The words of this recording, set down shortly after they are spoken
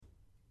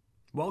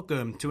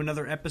Welcome to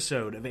another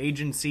episode of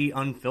Agency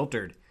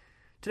Unfiltered.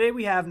 Today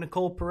we have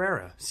Nicole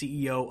Pereira,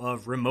 CEO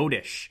of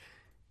Remotish.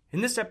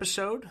 In this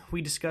episode,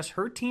 we discuss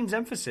her team's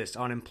emphasis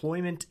on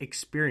employment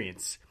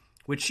experience,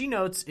 which she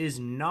notes is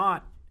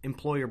not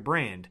employer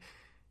brand.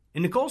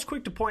 And Nicole's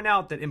quick to point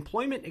out that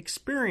employment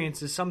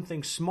experience is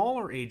something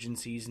smaller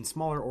agencies and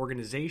smaller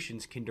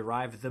organizations can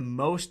derive the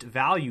most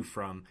value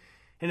from,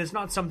 and is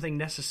not something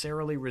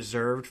necessarily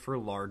reserved for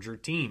larger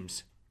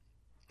teams.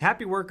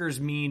 Happy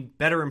workers mean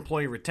better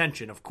employee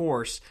retention, of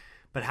course,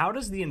 but how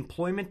does the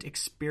employment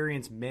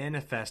experience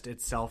manifest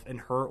itself in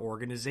her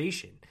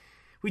organization?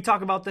 We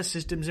talk about the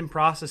systems and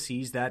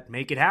processes that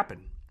make it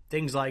happen.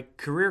 Things like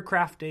career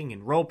crafting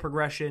and role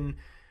progression,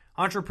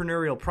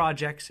 entrepreneurial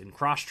projects and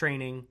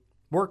cross-training,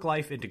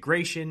 work-life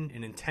integration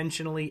and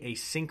intentionally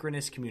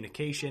asynchronous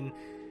communication.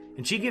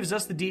 And she gives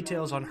us the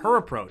details on her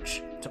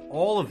approach to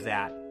all of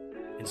that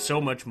and so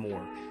much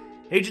more.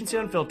 Agency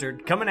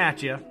Unfiltered coming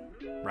at you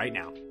right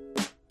now.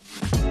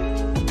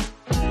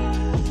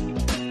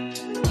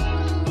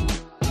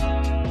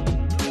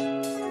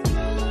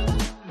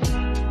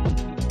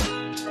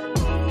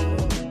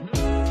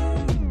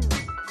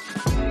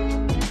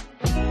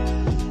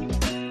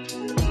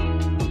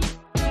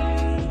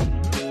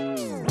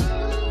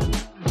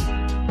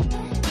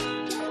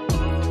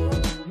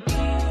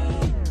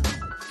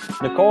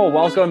 Nicole,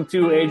 welcome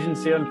to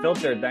Agency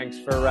Unfiltered. Thanks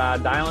for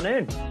dialing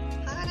in.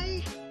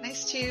 Hi,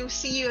 nice to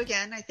see you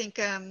again. I think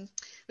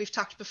we've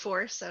talked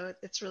before, so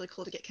it's really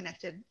cool to get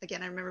connected.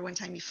 Again, I remember one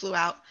time you flew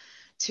out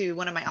to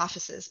one of my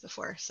offices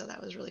before, so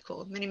that was really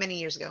cool. Many, many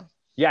years ago.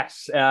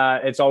 Yes,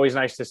 it's always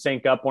nice to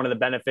sync up. One of the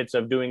benefits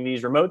of doing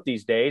these remote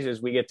these days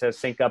is we get to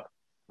sync up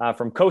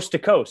from coast to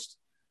coast.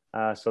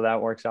 So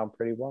that works out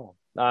pretty well.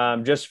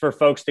 Just for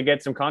folks to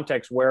get some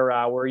context, where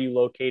are you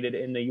located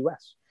in the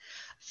U.S.?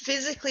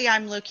 Physically,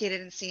 I'm located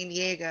in San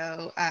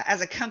Diego.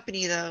 As a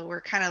company, though,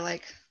 we're kind of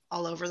like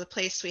all over the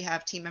place. We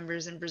have team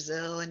members in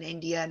Brazil and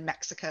India and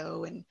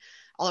Mexico and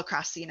all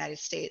across the United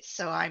States.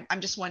 So I'm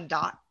just one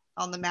dot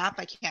on the map.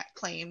 I can't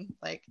claim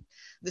like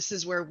this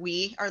is where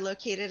we are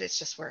located. It's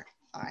just where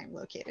I'm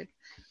located.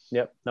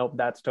 Yep. Nope.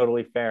 That's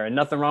totally fair. And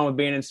nothing wrong with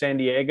being in San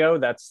Diego.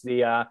 That's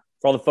the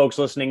for all the folks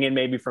listening in,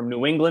 maybe from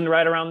New England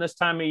right around this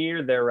time of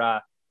year,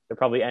 they're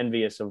probably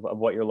envious of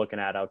what you're looking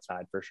at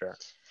outside for sure.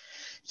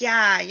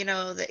 Yeah,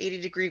 the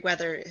 80-degree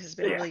weather has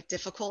been really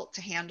difficult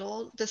to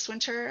handle this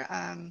winter.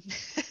 It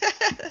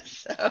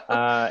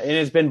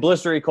has been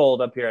blistery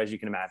cold up here, as you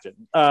can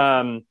imagine.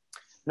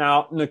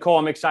 Now, Nicole,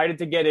 I'm excited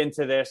to get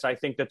into this. I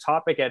think the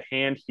topic at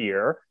hand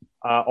here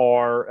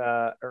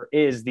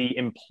is the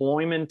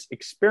employment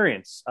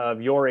experience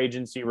of your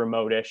agency,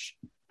 Remotish,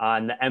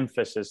 and the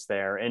emphasis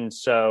there. And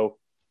so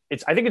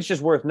I think it's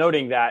just worth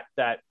noting that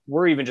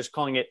we're even just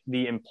calling it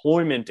the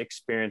employment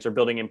experience or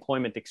building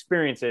employment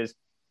experiences.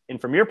 And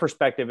from your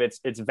perspective,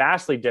 it's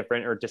vastly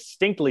different or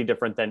distinctly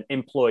different than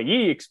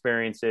employee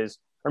experiences,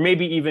 or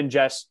maybe even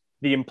just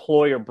the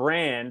employer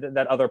brand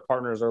that other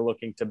partners are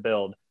looking to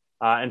build.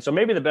 And so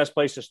maybe the best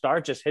place to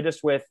start, just hit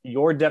us with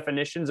your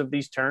definitions of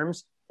these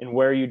terms and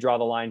where you draw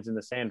the lines in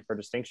the sand for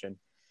distinction.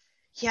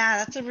 Yeah,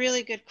 that's a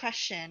really good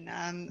question.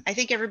 I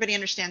think everybody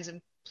understands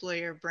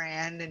employer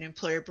brand and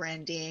employer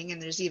branding,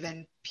 and there's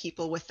even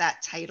people with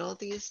that title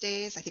these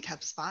days. I think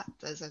HubSpot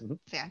does a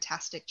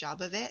fantastic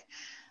job of it.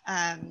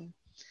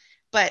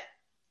 But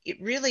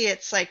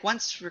it's like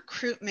once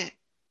recruitment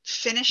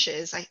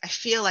finishes, I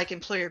feel like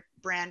employer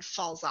brand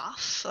falls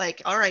off.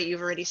 Like, all right,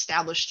 you've already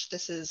established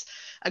this is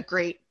a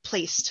great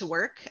place to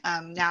work.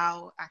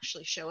 Now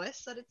actually show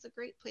us that it's a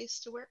great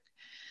place to work.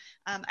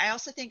 I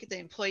also think the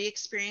employee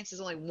experience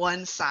is only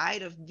one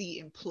side of the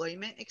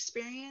employment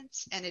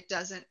experience, and it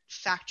doesn't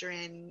factor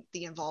in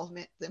the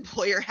involvement the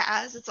employer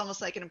has. It's almost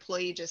like an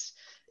employee just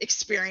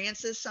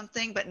experiences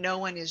something, but no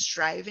one is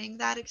driving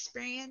that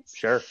experience.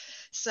 Sure.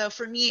 So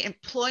for me,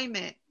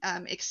 employment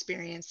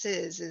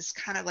experiences is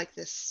kind of like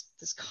this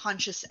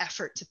conscious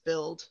effort to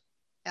build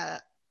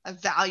a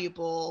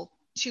valuable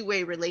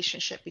two-way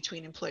relationship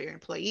between employer and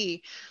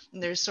employee.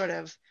 And there's sort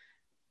of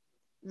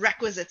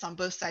requisites on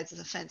both sides of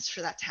the fence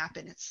for that to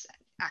happen. It's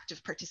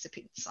active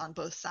participants on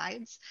both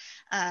sides.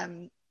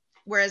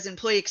 Whereas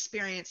employee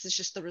experience is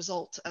just the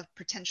result of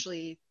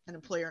potentially an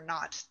employer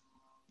not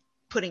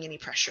putting any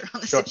pressure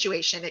on the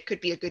situation. It could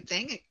be a good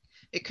thing.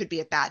 It could be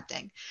a bad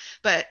thing,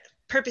 but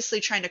purposely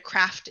trying to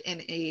craft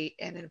an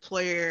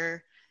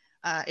employer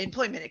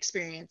employment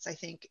experience, I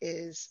think,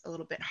 is a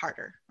little bit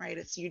harder, right?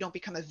 It's you don't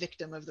become a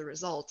victim of the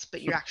results,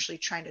 but you're actually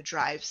trying to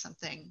drive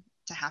something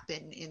to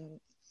happen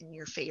in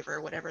your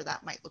favor, whatever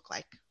that might look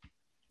like.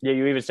 Yeah,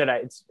 you even said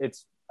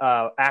it's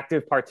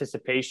active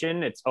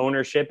participation, it's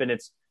ownership, and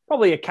it's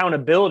probably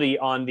accountability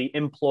on the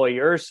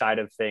employer side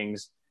of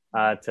things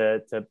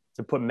to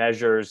put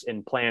measures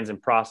and plans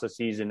and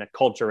processes and a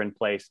culture in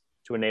place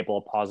to enable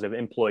a positive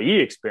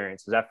employee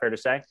experience. Is that fair to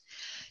say?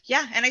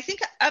 Yeah. And I think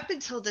up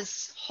until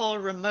this whole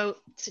remote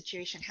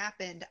situation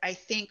happened, I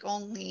think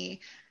only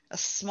a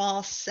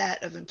small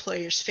set of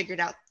employers figured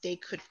out they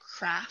could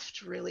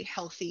craft really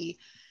healthy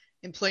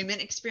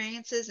employment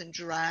experiences and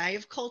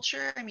drive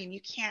culture. I mean,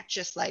 you can't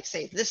just like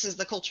say, this is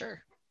the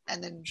culture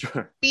and then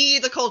Sure. be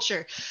the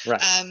culture.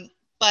 Right.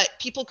 But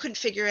people couldn't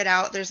figure it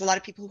out. There's a lot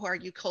of people who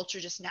argue culture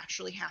just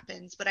naturally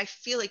happens, but I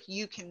feel like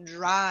you can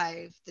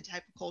drive the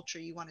type of culture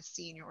you want to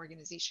see in your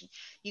organization.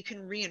 You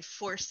can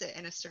reinforce it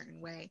in a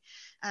certain way.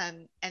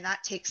 And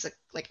that takes a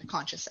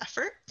conscious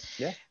effort.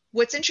 Yeah.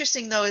 What's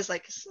interesting though is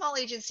like small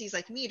agencies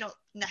like me don't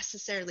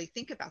necessarily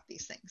think about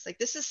these things. Like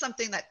this is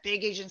something that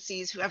big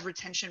agencies who have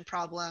retention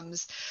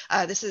problems,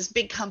 this is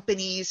big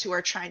companies who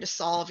are trying to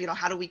solve,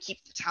 how do we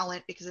keep the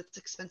talent because it's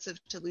expensive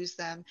to lose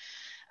them.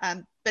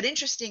 But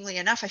interestingly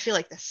enough, I feel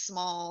like the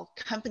small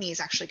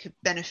companies actually could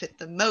benefit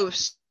the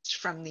most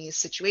from these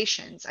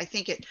situations. I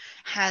think it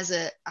has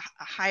a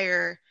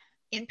higher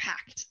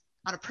impact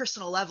on a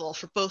personal level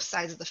for both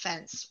sides of the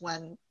fence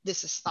when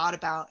this is thought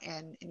about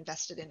and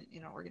invested in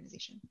an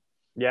organization.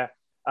 Yeah.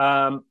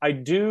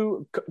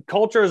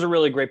 Culture is a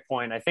really great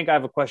point. I think I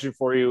have a question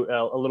for you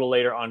a little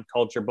later on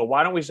culture, but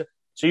why don't we, so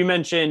you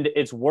mentioned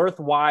it's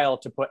worthwhile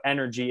to put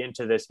energy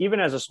into this, even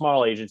as a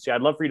small agency.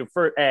 I'd love for you to,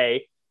 for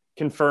A,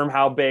 confirm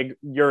how big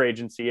your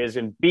agency is,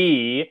 and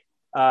B,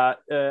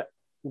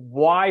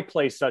 why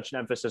place such an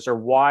emphasis or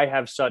why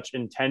have such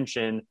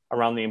intention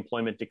around the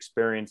employment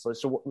experience?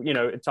 So,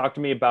 talk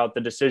to me about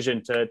the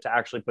decision to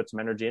actually put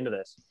some energy into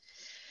this.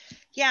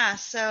 Yeah,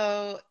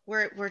 so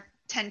we're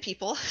 10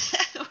 people.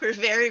 We're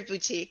very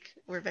boutique.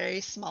 We're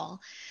very small,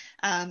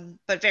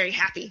 but very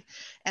happy.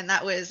 And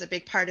that was a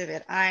big part of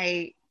it.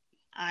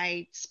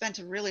 I spent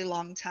a really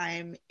long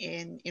time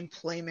in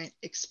employment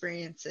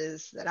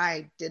experiences that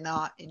I did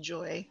not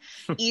enjoy,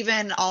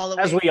 even all the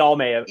way. As we all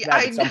may have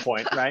at some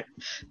point, right?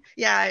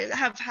 Yeah, I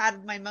have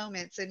had my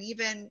moments, and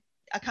even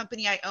a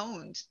company I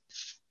owned,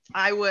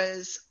 I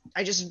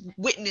just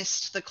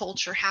witnessed the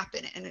culture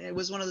happen, and it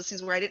was one of those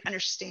things where I didn't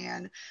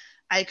understand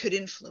I could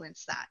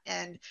influence that,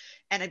 and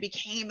I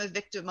became a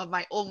victim of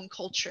my own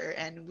culture.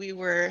 And we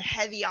were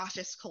heavy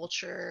office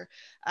culture,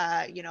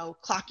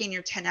 clock in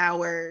your 10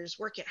 hours,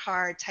 work it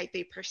hard, type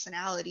A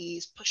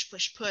personalities,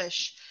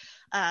 push.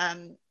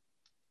 And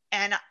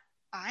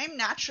I'm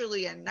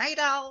naturally a night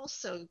owl,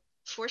 so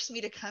force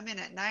me to come in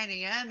at 9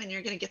 a.m. and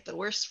you're going to get the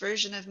worst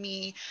version of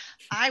me.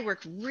 I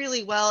work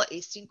really well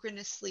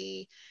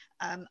asynchronously.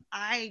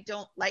 I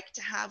don't like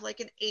to have like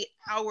an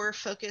 8-hour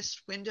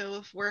focused window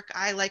of work.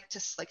 I like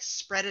to like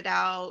spread it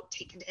out,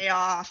 take a day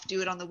off,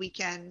 do it on the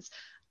weekends.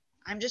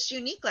 I'm just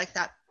unique like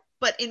that.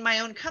 But in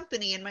my own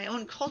company, in my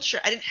own culture,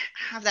 I didn't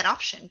have that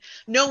option.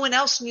 No one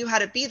else knew how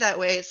to be that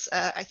way. It's,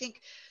 I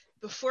think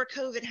before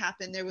COVID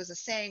happened, there was a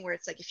saying where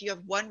it's like, if you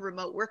have one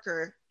remote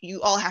worker,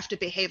 you all have to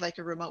behave like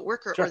a remote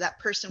worker, Sure. or that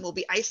person will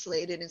be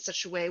isolated in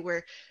such a way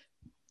where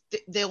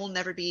they will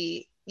never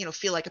be,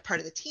 feel like a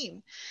part of the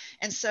team.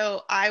 And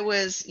so I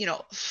was,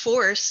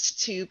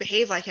 forced to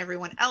behave like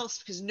everyone else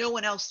because no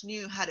one else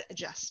knew how to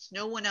adjust.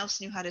 No one else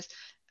knew how to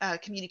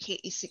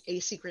communicate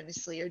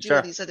asynchronously or do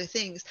all these other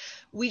things.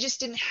 We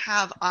just didn't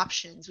have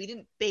options. We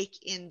didn't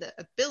bake in the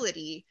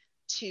ability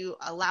to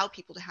allow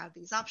people to have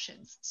these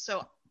options.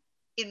 So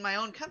in my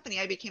own company,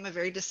 I became a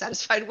very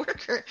dissatisfied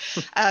worker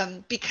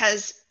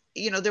because,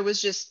 there was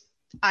just,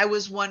 I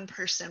was one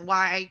person.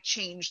 Why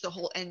change the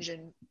whole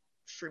engine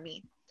for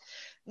me?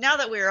 Now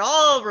that we're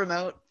all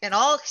remote and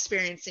all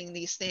experiencing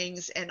these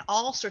things and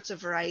all sorts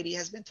of variety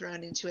has been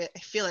thrown into it, I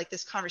feel like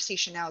this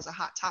conversation now is a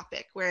hot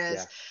topic.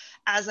 Whereas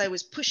as I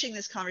was pushing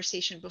this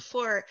conversation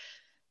before,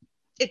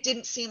 it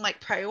didn't seem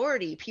like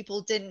priority.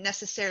 People didn't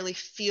necessarily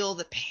feel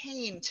the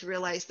pain to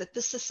realize that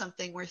this is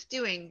something worth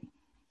doing.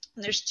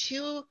 And there's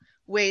two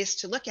ways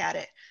to look at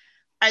it.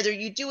 Either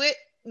you do it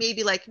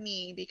maybe like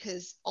me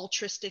because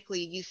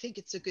altruistically you think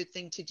it's a good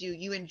thing to do.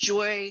 You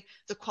enjoy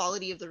the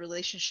quality of the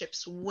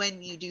relationships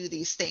when you do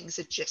these things.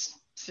 It just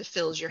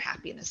fulfills your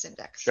happiness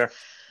index. Sure.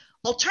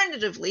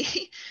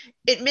 Alternatively,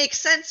 it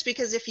makes sense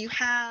because if you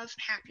have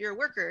happier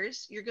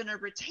workers, you're going to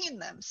retain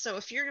them. So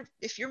if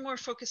you're more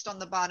focused on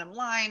the bottom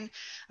line,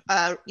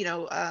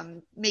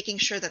 making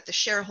sure that the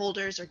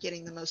shareholders are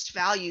getting the most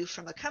value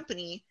from a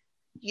company,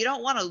 you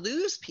don't want to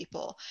lose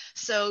people.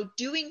 So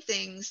doing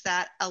things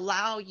that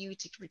allow you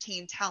to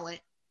retain talent,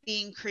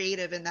 being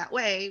creative in that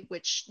way,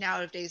 which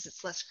nowadays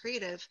it's less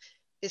creative,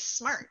 is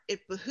smart.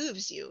 It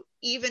behooves you,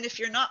 even if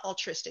you're not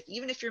altruistic,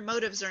 even if your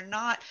motives are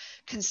not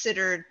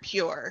considered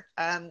pure.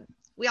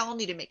 We all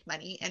need to make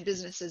money and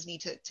businesses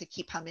need to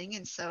keep humming.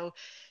 And so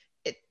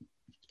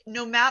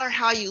no matter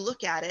how you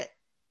look at it,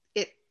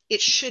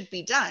 it should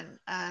be done.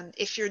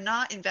 If you're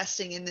not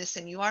investing in this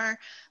and you are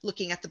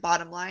looking at the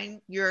bottom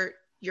line, you're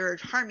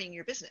harming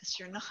your business.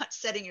 You're not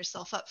setting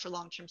yourself up for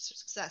long-term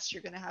success.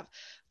 You're going to have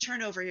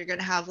turnover. You're going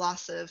to have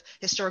loss of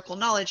historical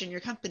knowledge in your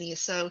company.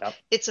 So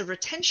It's a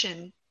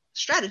retention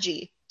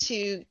strategy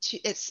the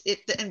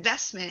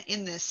investment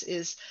in this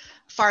is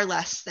far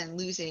less than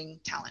losing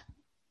talent.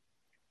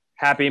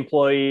 Happy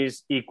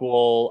employees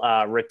equal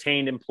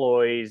retained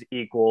employees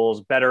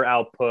equals better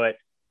output,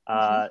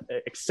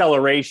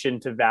 acceleration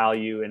to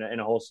value,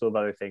 and a whole slew of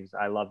other things.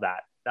 I love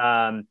that.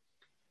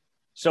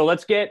 So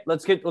let's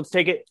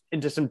take it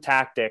into some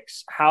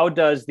tactics. How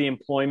does the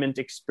employment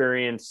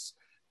experience,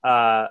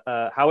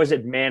 how is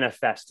it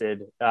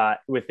manifested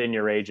within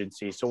your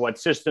agency? So what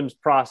systems,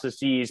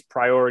 processes,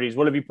 priorities,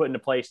 what have you put into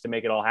place to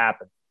make it all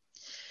happen?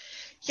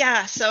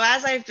 Yeah. So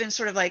as I've been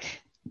sort of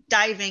like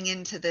diving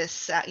into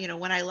this,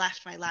 when I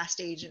left my last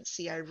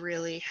agency, I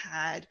really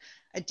had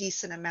a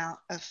decent amount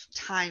of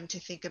time to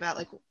think about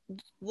like,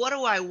 what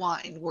do I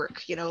want in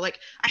work? Like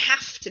I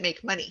have to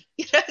make money.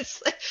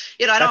 It's like,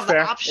 I don't That's have the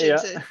fair. option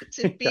Yeah.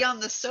 to be on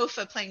the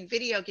sofa playing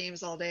video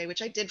games all day,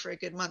 which I did for a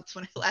good month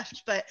when I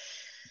left. But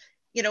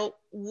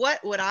what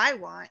would I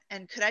want?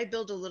 And could I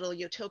build a little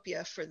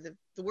utopia for the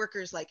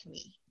workers like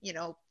me?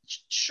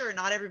 Sure,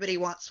 not everybody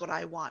wants what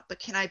I want, but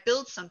can I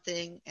build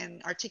something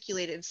and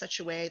articulate it in such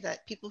a way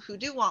that people who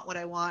do want what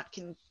I want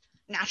can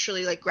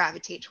naturally like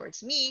gravitate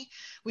towards me?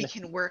 We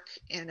can work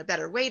in a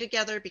better way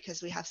together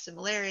because we have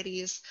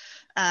similarities.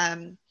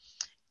 And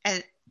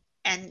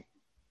and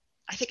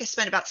I think I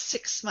spent about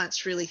 6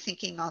 months really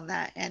thinking on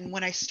that. And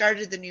when I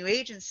started the new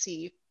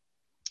agency,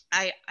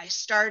 I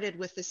started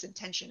with this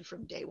intention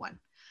from day one.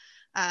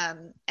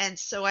 And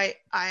so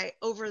I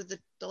over the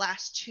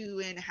last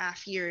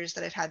 2.5 years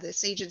that I've had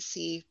this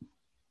agency,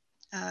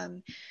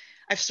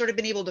 I've sort of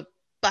been able to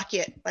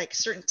bucket like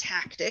certain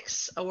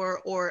tactics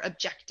or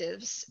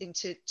objectives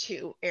into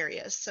two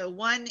areas. So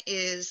one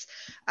is,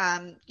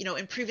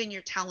 improving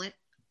your talent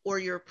or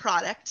your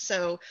product.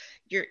 So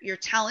your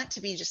talent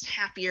to be just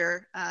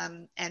happier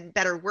and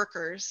better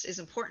workers is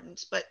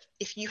important. But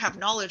if you have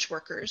knowledge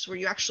workers where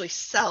you actually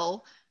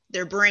sell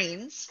their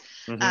brains,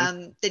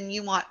 then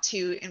you want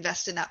to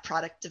invest in that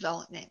product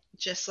development,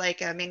 just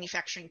like a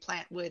manufacturing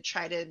plant would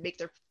try to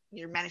make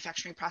your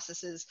manufacturing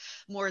processes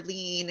more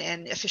lean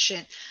and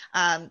efficient.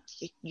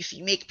 If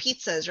you make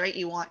pizzas, right,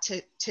 you want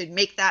to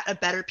make that a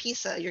better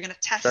pizza. You're going to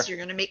test, sure. You're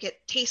going to make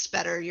it taste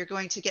better. You're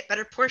going to get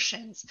better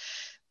portions.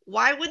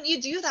 Why wouldn't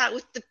you do that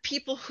with the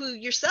people who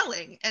you're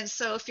selling? And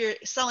so if you're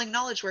selling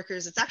knowledge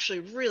workers, it's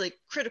actually really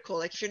critical.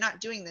 Like if you're not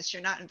doing this,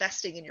 you're not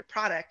investing in your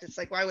product. It's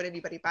like, why would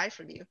anybody buy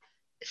from you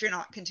if you're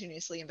not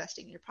continuously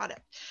investing in your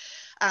product?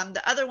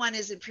 The other one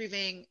is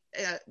improving,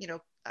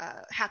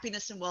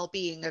 happiness and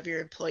well-being of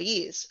your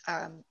employees.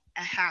 A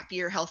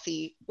happier,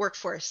 healthy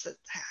workforce that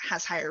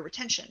has higher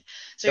retention.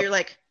 So You're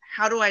like,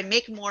 how do I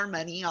make more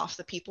money off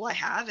the people I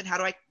have, and how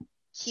do I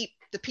keep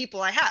the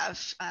people I have?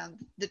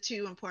 The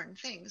two important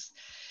things.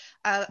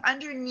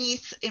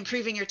 Underneath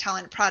improving your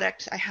talent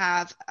product, I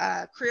have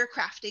career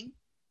crafting,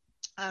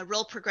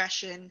 role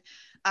progression,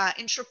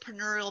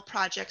 entrepreneurial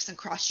projects, and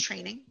cross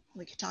training.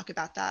 We could talk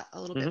about that a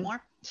little bit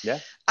more. Yeah.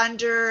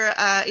 Under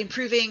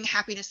improving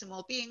happiness and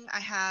well-being, I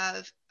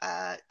have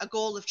a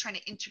goal of trying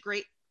to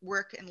integrate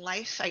work and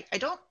life. I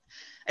don't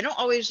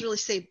always really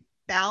say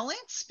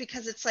balance,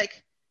 because it's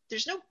like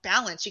there's no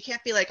balance. You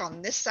can't be like,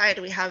 on this side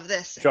we have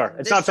this. Sure.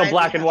 It's not so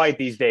black and white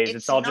these days.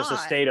 It's all just a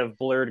state of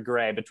blurred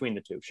gray between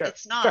the two. Sure.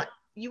 It's not. Sure.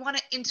 You want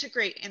to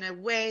integrate in a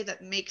way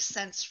that makes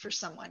sense for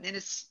someone, and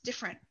it's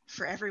different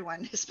for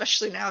everyone.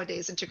 Especially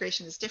nowadays,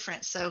 integration is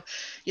different. So,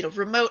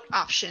 remote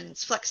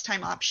options, flex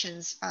time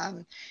options,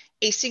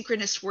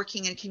 asynchronous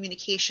working and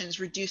communications,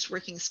 reduced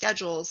working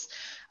schedules.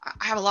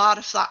 I have a lot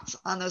of thoughts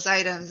on those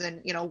items,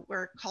 and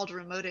we're called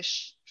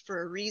Remotish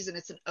for a reason.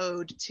 It's an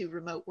ode to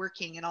remote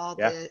working and all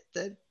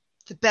the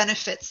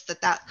benefits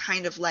that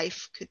kind of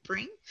life could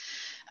bring.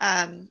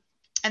 And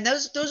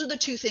those are the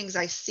two things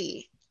I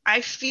see.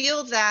 I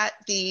feel that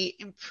the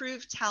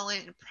improved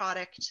talent and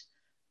product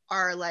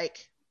are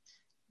like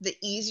the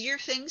easier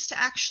things to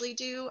actually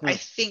do. I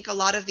think a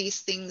lot of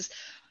these things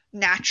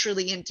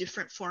naturally in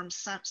different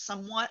forms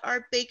somewhat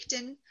are baked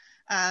in,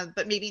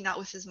 but maybe not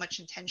with as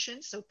much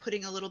intention. So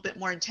putting a little bit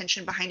more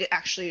intention behind it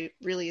actually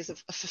really is a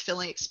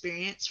fulfilling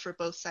experience for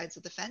both sides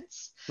of the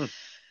fence.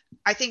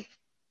 I think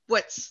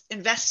what's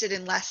invested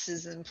in less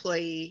is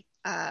employee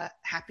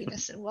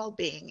happiness and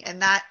well-being,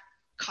 and that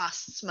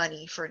costs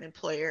money for an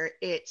employer.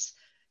 It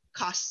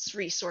costs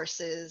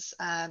resources,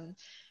 and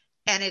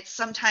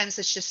sometimes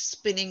it's just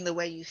spinning the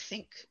way you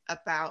think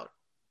about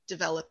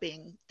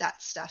developing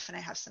that stuff. And I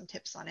have some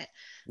tips on it.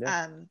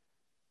 Yeah.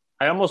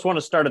 I almost want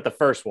to start at the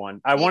first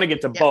one. I want to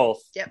get to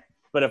both. Yep.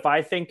 But if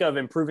I think of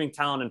improving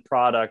talent and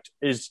product,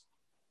 is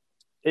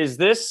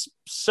this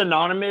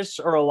synonymous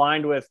or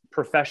aligned with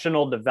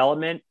professional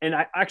development? And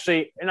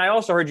I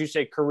also heard you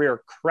say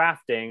career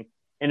crafting.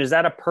 And is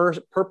that a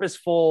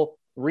purposeful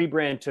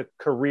rebrand to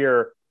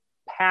career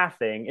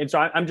pathing? And so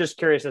I'm just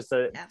curious as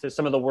to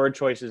some of the word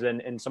choices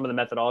and some of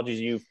the methodologies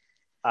you've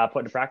put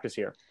into practice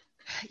here.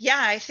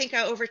 Yeah, I think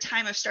over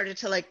time I've started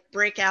to like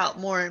break out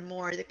more and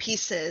more the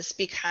pieces,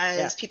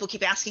 because people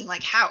keep asking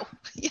like how,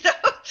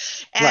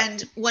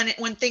 and right.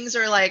 when things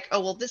are like,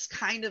 oh, well, this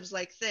kind of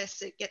like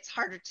this, it gets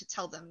harder to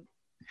tell them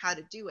how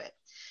to do it.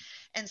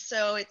 And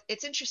so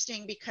it's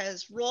interesting,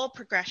 because role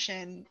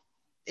progression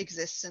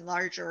exists in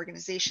larger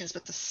organizations,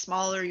 but the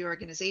smaller your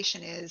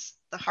organization is,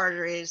 the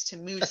harder it is to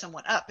move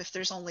someone up. If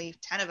there's only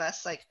 10 of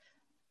us, like,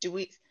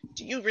 do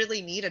you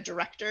really need a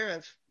director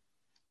of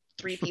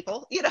 3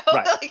 people, you know,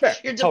 Right. like Fair.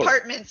 your Totally.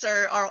 departments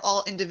are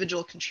all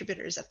individual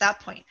contributors at that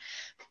point.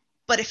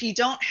 But if you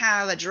don't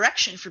have a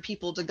direction for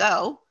people to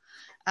go,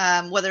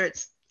 whether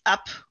it's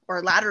up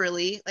or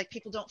laterally, like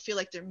people don't feel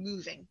like they're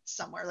moving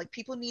somewhere. Like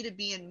people need to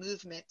be in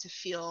movement to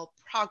feel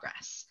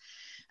progress.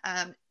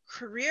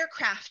 Career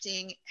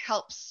crafting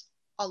helps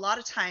a lot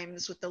of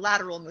times with the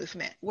lateral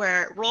movement,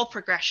 where role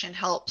progression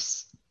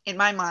helps, in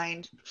my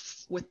mind,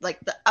 with like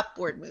the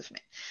upward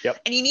movement.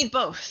 Yep. And you need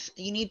both.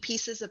 You need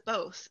pieces of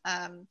both.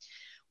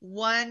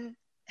 One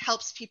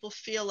helps people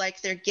feel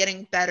like they're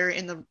getting better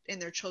in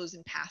their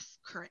chosen path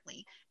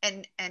currently,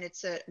 and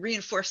it's a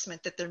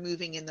reinforcement that they're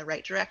moving in the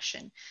right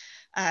direction.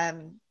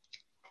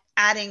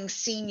 Adding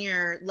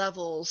senior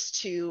levels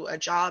to a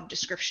job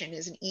description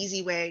is an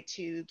easy way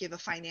to give a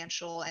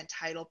financial and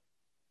title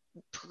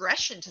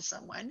progression to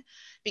someone,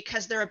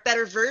 because they're a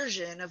better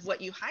version of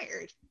what you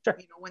hired. Sure.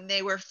 You know, when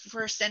they were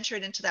first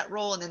entered into that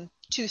role, and then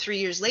 2-3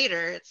 years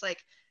later, it's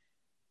like,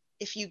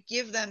 if you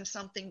give them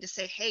something to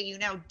say, hey, you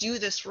now do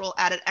this role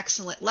at an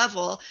excellent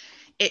level,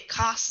 it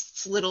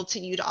costs little to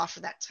you to offer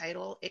that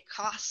title. It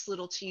costs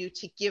little to you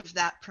to give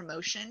that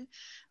promotion.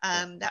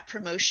 That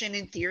promotion,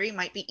 in theory,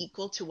 might be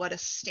equal to what a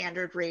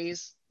standard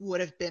raise would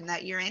have been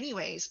that year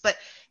anyways, but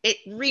it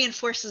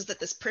reinforces that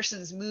this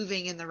person's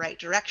moving in the right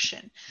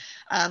direction.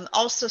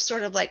 Also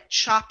sort of like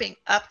chopping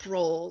up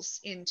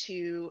roles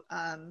into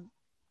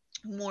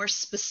more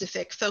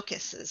specific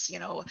focuses. You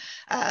know,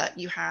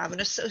 you have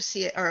an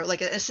associate or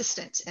like an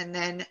assistant, and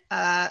then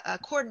a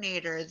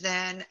coordinator,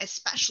 then a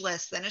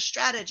specialist, then a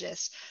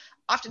strategist.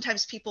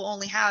 Oftentimes people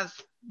only have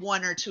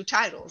 1 or 2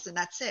 titles, and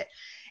that's it.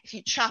 If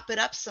you chop it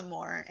up some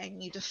more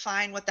and you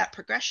define what that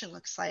progression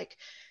looks like,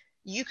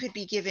 you could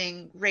be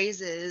giving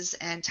raises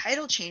and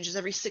title changes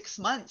every 6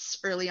 months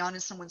early on in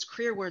someone's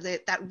career, where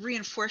that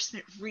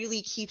reinforcement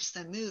really keeps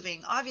them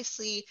moving.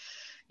 Obviously,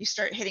 you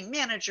start hitting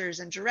managers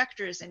and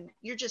directors, and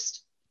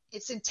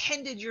it's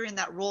intended you're in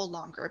that role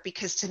longer,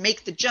 because to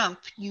make the jump,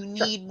 you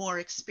need more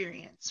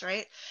experience,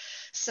 right?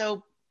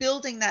 So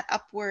building that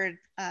upward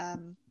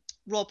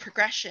role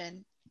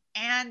progression,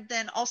 and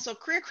then also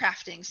career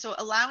crafting. So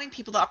allowing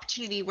people the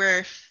opportunity where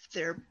if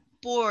they're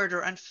bored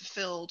or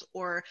unfulfilled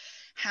or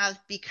have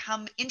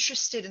become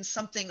interested in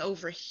something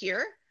over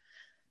here,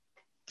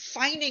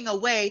 finding a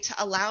way to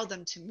allow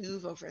them to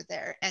move over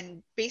there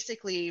and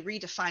basically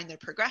redefine their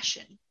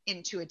progression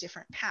into a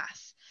different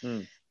path.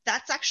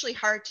 That's actually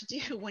hard to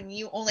do when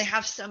you only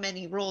have so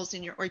many roles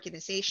in your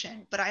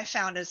organization. But I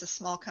found, as a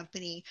small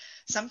company,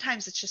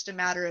 sometimes it's just a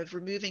matter of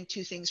removing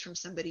 2 things from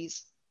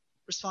somebody's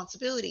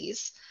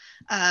responsibilities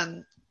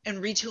and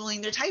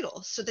retooling their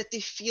title so that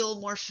they feel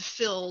more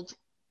fulfilled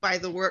by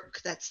the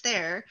work that's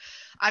there.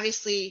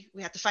 Obviously,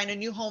 we have to find a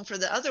new home for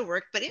the other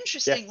work, but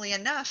interestingly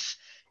enough,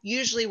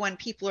 usually when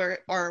people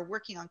are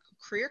working on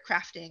career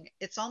crafting,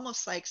 it's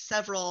almost like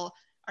several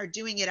are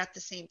doing it at the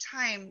same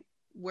time,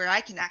 where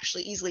I can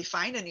actually easily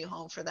find a new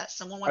home for that.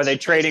 Someone wants Are they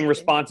to try trading something,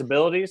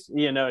 responsibilities?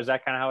 You know, is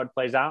that kind of how it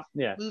plays out?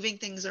 Yeah. moving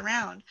things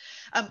around.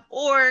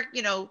 Or,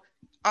 you know,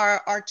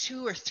 are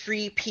 2 or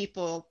 3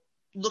 people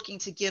looking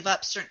to give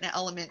up certain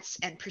elements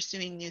and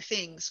pursuing new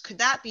things? Could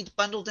that be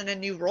bundled in a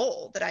new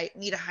role that I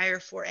need to hire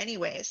for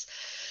anyways?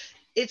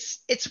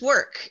 It's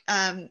work.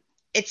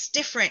 It's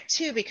different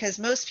too, because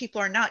most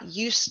people are not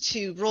used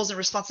to roles and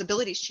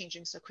responsibilities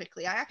changing so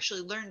quickly. I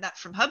actually learned that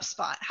from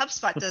HubSpot.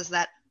 HubSpot does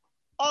that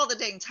all the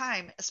dang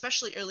time,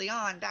 especially early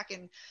on back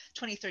in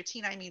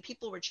 2013. I mean,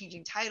 people were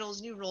changing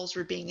titles, new roles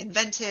were being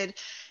invented,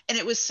 and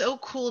it was so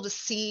cool to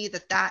see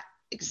that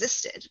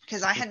existed,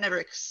 because I had never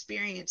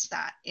experienced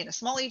that in a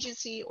small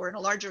agency or in a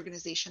large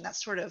organization, that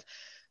sort of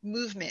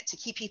movement to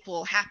keep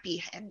people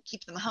happy and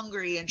keep them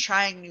hungry and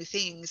trying new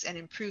things and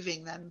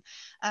improving them.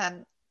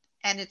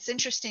 And it's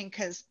interesting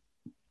because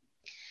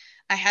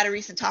I had a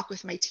recent talk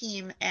with my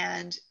team,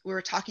 and we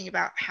were talking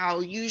about how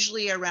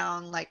usually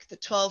around like the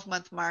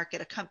 12-month mark at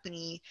a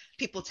company,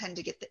 people tend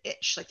to get the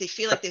itch. Like they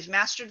feel like they've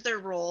mastered their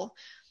role,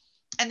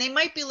 and they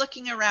might be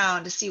looking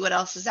around to see what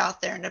else is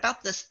out there. And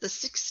about the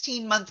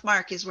 16-month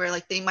mark is where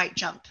like they might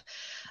jump.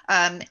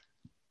 And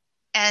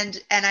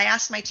I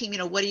asked my team, you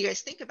know, what do you guys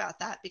think about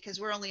that?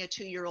 Because we're only a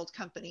 2-year-old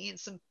company, and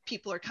some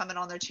people are coming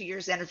on their 2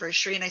 years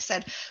anniversary. And I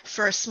said,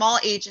 for a small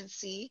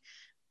agency,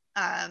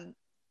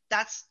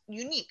 that's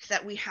unique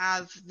that we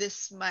have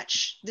this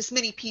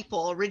many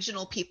people,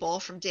 original people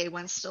from day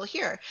one still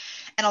here.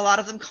 And a lot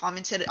of them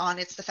commented on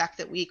it's the fact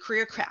that we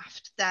career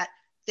craft, that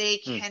they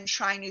can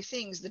try new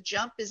things. The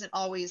jump isn't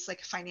always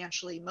like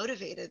financially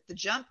motivated. The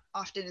jump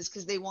often is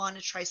because they want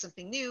to try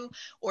something new,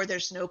 or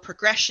there's no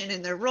progression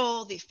in their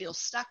role. They feel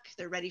stuck.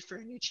 They're ready for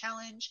a new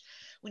challenge.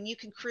 When you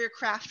can career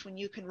craft, when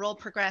you can role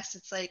progress,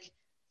 it's like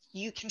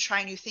you can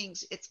try new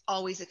things. It's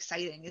always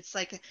exciting. It's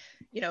like,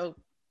 you know,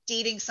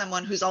 dating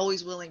someone who's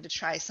always willing to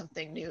try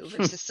something new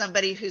versus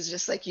somebody who's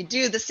just like, you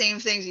do the same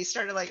things. You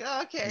started like,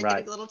 oh, okay, I'm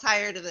getting a little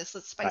tired of this.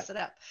 Let's spice it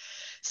up.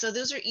 So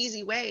those are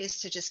easy ways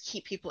to just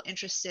keep people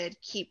interested,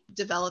 keep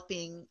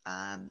developing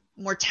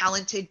more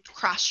talented,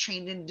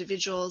 cross-trained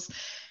individuals.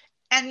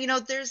 And, you know,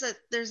 there's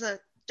a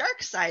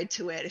dark side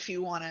to it if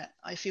you want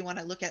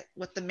to look at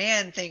what the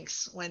man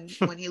thinks when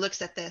he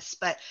looks at this.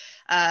 But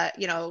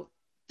you know,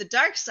 the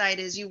dark side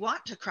is you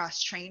want to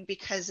cross train,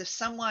 because if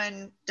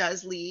someone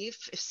does leave,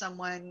 if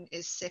someone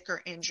is sick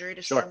or injured,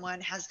 if Sure.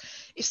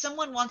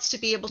 someone wants to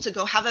be able to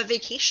go have a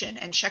vacation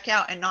and check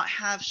out and not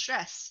have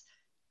stress,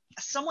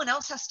 someone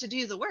else has to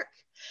do the work.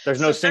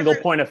 There's no single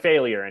point of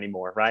failure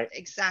anymore, right?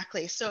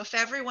 Exactly. So if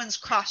everyone's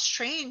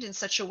cross-trained in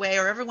such a way,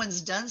 or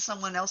everyone's done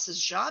someone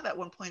else's job at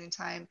one point in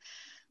time,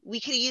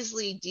 we could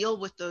easily deal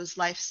with those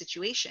life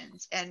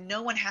situations, and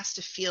no one has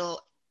to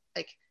feel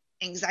like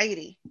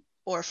anxiety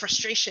or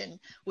frustration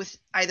with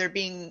either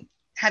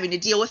having to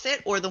deal with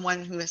it or the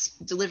one who is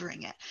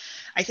delivering it.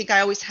 I think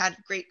I always had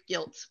great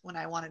guilt when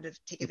I wanted to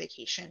take a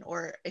vacation,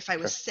 or if I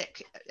was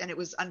sick and it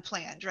was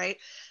unplanned, right?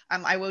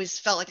 I always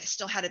felt like I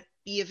still had to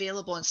be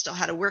available and still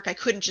had to work. I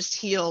couldn't just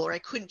heal, or I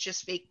couldn't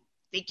just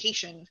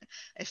vacation,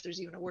 if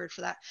there's even a word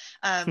for that.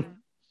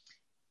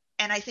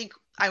 And I think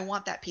I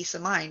want that peace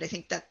of mind. I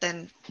think that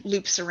then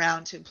loops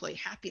around to employee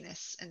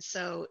happiness. And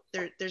so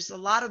there's a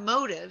lot of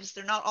motives.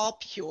 They're not all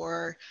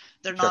pure.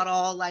 They're not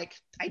all like,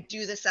 I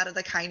do this out of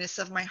the kindness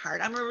of my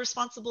heart. I'm a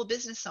responsible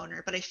business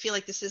owner, but I feel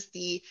like this is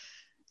the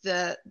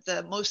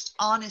most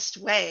honest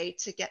way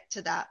to get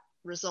to that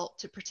result,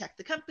 to protect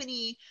the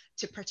company,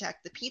 to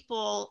protect the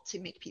people, to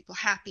make people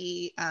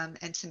happy,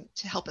 and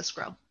to help us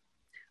grow.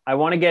 I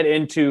want to get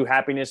into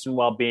happiness and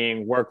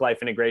well-being, work-life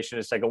integration in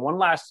a second. One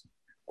last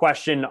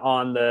question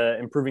on the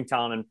improving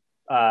talent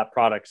and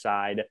product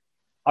side.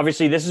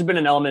 Obviously, this has been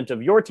an element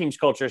of your team's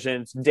culture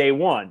since day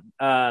one.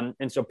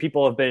 And so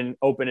people have been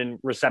open and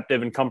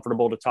receptive and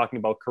comfortable to talking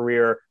about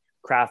career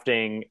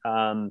crafting.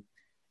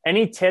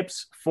 Any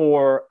tips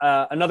for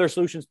another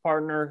solutions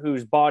partner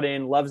who's bought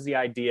in, loves the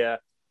idea?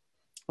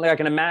 Like, I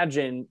can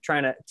imagine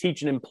trying to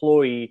teach an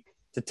employee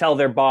to tell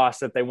their boss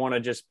that they want to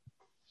just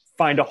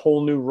find a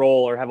whole new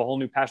role or have a whole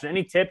new passion.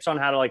 Any tips on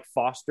how to like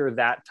foster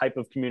that type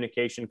of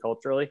communication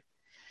culturally?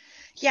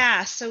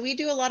 Yeah, so we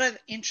do a lot of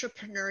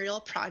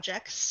entrepreneurial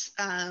projects.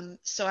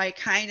 So I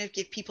kind of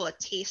give people a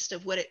taste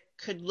of what it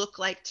could look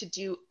like to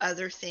do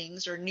other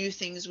things or new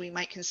things we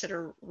might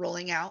consider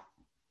rolling out,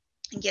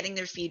 and getting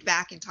their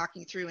feedback and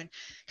talking through and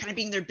kind of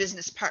being their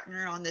business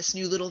partner on this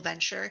new little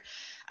venture.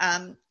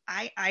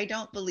 I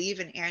don't believe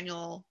in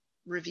annual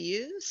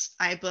reviews.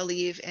 I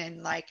believe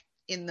in like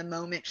in the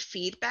moment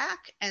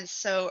feedback. And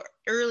so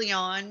early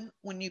on,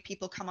 when new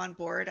people come on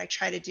board, I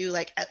try to do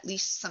like at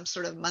least some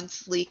sort of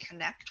monthly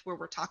connect where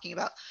we're talking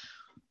about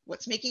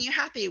what's making you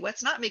happy,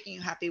 what's not making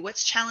you happy,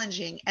 what's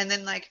challenging. And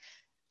then like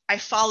I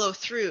follow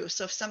through.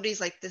 So if somebody's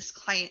like, this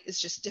client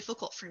is just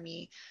difficult for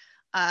me,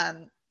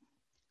 I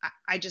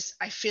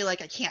feel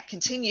like I can't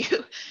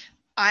continue.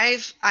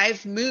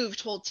 I've moved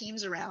whole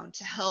teams around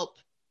to help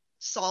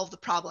solve the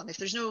problem. If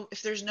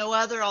there's no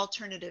other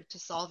alternative to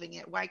solving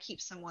it, why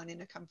keep someone in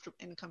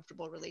a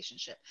comfortable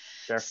relationship?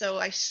 Sure. So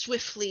I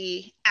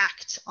swiftly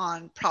act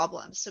on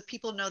problems. So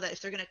people know that if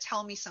they're going to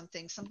tell me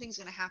something's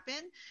going to happen,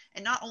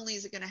 and not only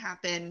is it going to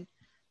happen,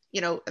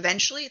 you know,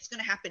 eventually, it's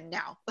going to happen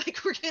now.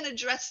 Like, we're going to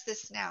address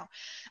this now.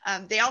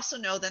 They also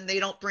know then they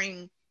don't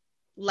bring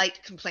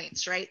light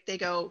complaints, right? They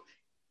go,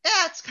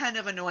 yeah, it's kind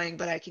of annoying,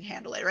 but I can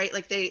handle it, right?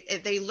 Like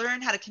they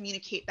learn how to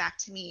communicate back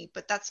to me,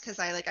 but that's because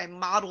I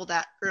model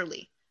that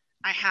early.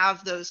 I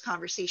have those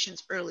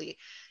conversations early.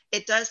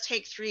 It does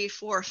take 3,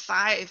 4,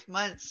 5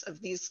 months of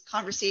these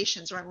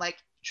conversations where I'm like,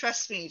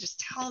 trust me,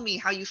 just tell me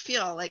how you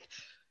feel. Like,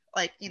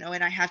 you know,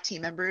 and I have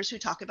team members who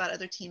talk about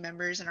other team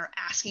members and are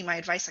asking my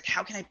advice. Like,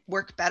 how can I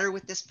work better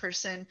with this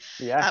person?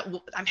 Yeah.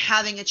 I'm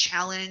having a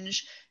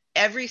challenge.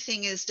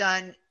 Everything is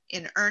done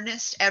in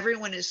earnest.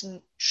 Everyone is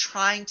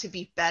trying to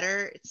be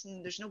better.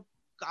 There's no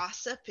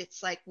gossip.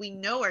 It's like, we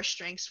know our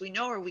strengths, we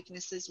know our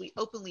weaknesses, we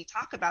openly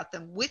talk about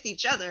them with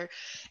each other,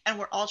 and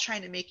we're all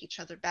trying to make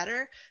each other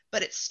better.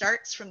 But it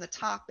starts from the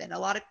top, and a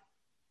lot of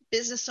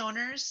business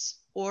owners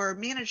or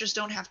managers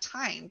don't have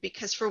time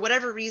because for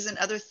whatever reason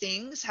other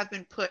things have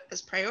been put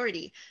as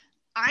priority.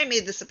 I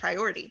made this a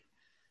priority.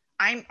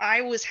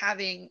 I was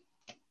having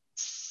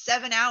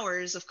 7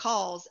 hours of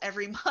calls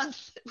every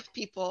month with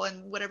people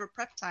and whatever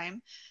prep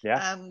time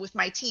with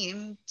my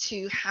team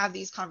to have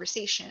these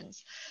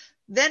conversations.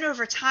 Then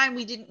over time,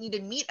 we didn't need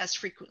to meet as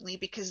frequently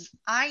because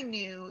I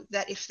knew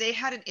that if they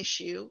had an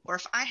issue or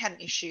if I had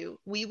an issue,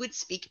 we would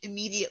speak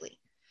immediately.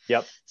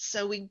 Yep.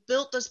 So we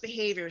built those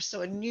behaviors.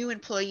 So a new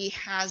employee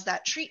has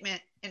that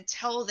treatment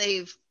until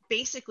they've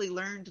basically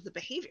learned the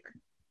behavior.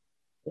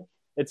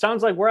 It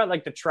sounds like we're at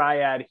like the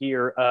triad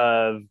here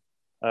of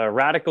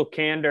radical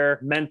candor,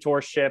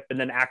 mentorship, and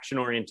then action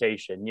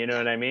orientation. You know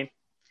what I mean?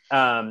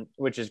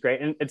 Which is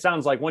great. And it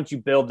sounds like once you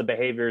build the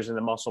behaviors and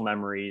the muscle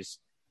memories,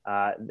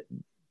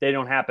 they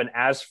don't happen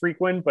as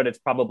frequent, but it's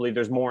probably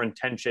there's more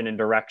intention and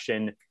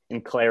direction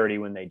and clarity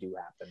when they do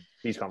happen,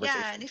 these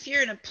conversations. Yeah, and if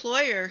you're an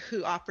employer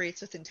who operates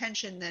with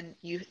intention, then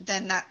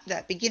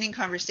that beginning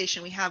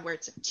conversation we have where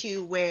it's a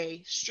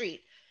two-way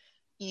street,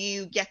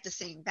 you get the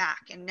same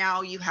back. And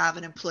now you have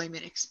an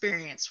employment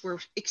experience. We're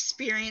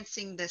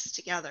experiencing this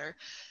together,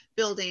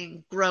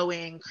 building,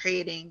 growing,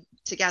 creating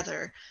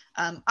together,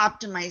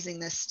 optimizing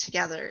this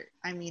together.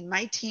 I mean,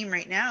 my team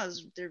right now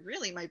they're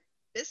really my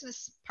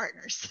business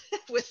partners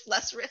with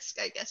less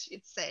risk, I guess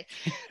you'd say.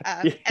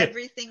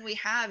 Everything we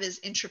have is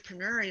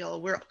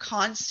entrepreneurial. We're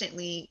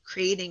constantly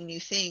creating new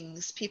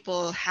things.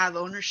 People have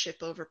ownership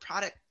over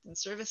product and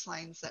service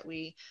lines that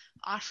we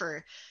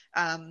offer.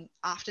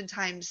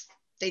 Oftentimes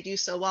they do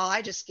so well.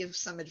 I just give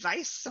some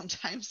advice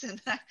sometimes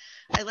and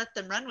I let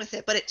them run with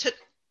it, but it took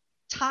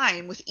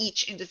time with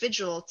each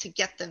individual to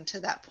get them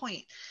to that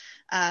point.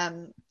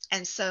 And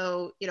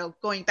so,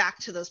 going back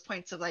to those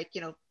points of like,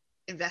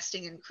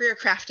 investing in career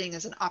crafting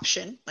as an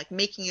option, like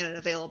making it an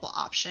available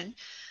option,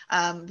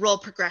 role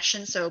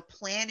progression. So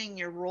planning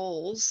your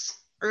roles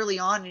early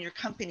on in your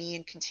company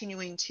and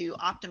continuing to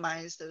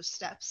optimize those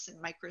steps and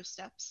micro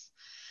steps.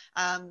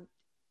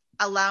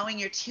 Allowing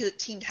your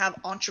team to have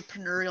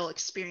entrepreneurial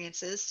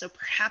experiences. So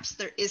perhaps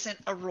there isn't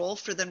a role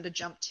for them to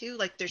jump to,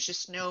 like there's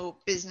just no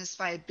business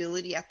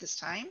viability at this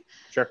time.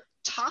 Sure.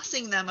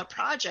 Tossing them a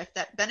project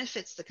that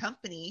benefits the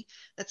company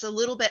that's a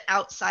little bit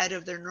outside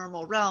of their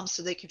normal realm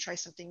so they can try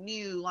something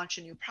new, launch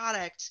a new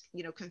product,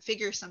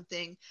 configure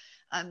something,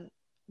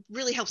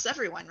 really helps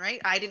everyone,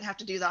 right? I didn't have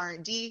to do the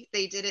R&D.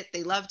 They did it.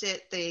 They loved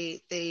it.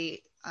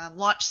 They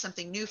launched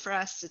something new for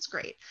us. It's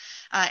great.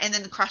 And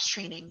then the cross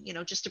training,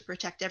 just to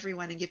protect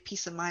everyone and give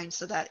peace of mind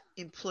so that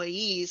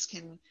employees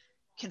can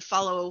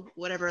follow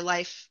whatever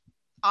life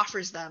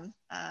offers them.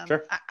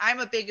 Sure. I'm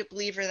a big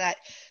believer that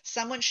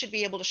someone should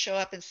be able to show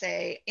up and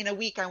say, in a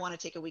week, I want to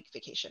take a week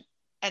vacation,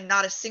 and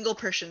not a single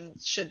person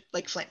should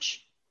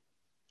flinch.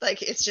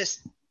 Like, it's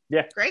just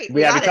great.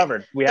 We have you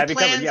covered. We have you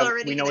covered. Yeah,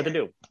 we know there. what to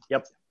do.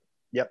 Yep.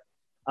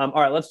 All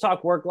right, let's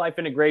talk work-life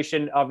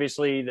integration.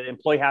 Obviously, the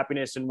employee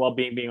happiness and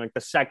well-being being like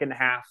the second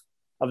half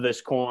of this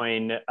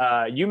coin.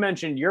 You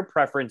mentioned your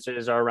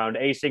preferences are around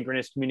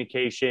asynchronous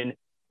communication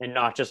and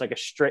not just like a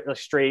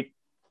straight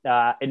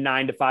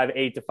 9 to 5,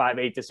 8 to 5,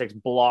 8 to 6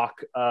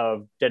 block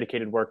of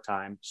dedicated work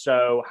time.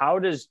 So how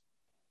does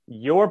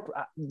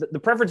the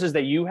preferences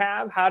that you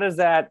have, how does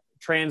that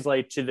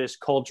translate to this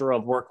culture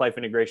of work-life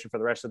integration for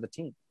the rest of the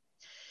team?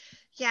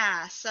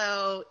 Yeah.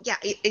 So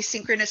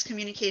asynchronous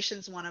communication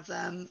is one of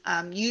them.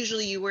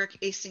 Usually you work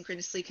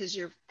asynchronously because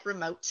you're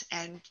remote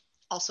and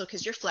also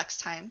because you're flex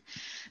time.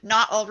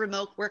 Not all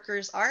remote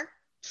workers are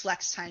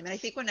flex time. And I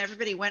think when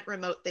everybody went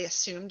remote, they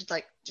assumed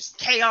like just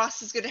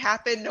chaos is going to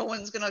happen. No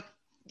one's going to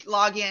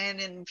log in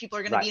and people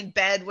are going to be in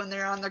bed when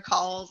they're on their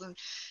calls and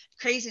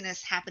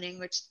craziness happening,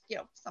 which,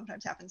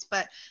 sometimes happens.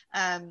 But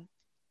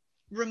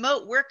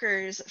remote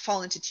workers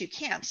fall into two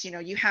camps.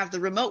 You have the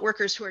remote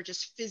workers who are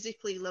just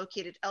physically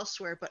located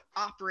elsewhere, but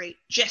operate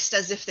just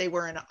as if they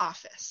were in an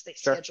office. They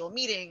schedule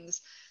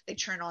meetings, they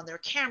turn on their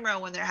camera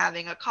when they're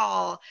having a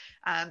call,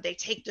 they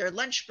take their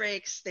lunch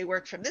breaks, they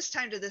work from this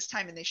time to this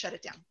time, and they shut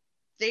it down.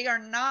 They are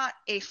not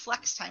a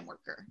flex time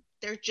worker.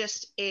 They're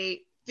just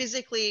a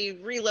physically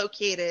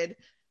relocated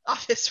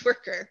office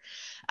worker.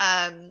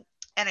 And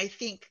I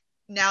think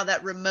now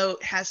that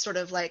remote has sort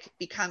of like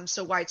become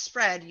so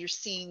widespread, you're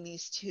seeing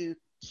these two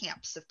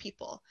camps of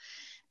people.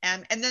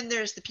 And then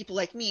there's the people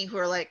like me who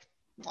are like,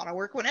 want to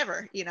work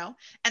whenever,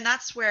 and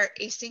that's where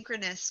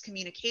asynchronous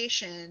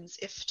communications,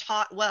 if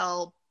taught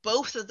well,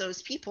 both of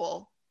those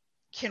people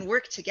can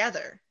work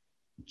together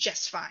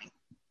just fine.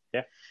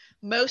 Yeah.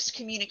 Most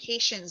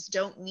communications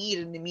don't need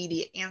an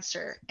immediate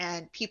answer,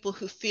 and people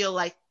who feel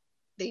like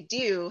they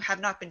do have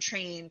not been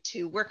trained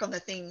to work on the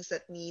things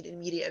that need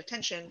immediate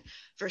attention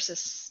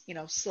versus,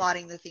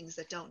 slotting the things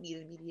that don't need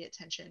immediate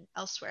attention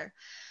elsewhere.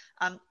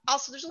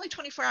 Also, there's only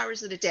 24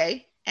 hours in a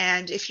day.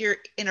 And if you're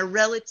in a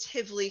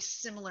relatively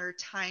similar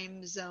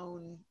time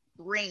zone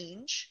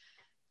range,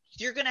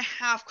 you're going to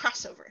have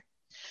crossover.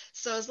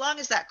 So as long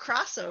as that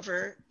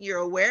crossover, you're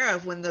aware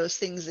of when those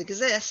things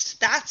exist,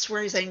 that's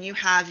where then you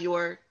have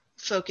your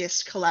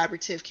focused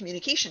collaborative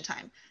communication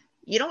time.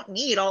 You don't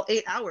need all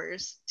 8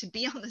 hours to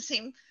be on the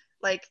same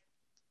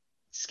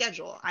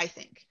schedule, I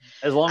think.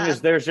 As long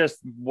as there's just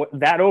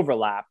that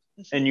overlap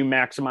and you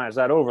maximize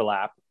that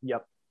overlap.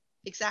 Yep.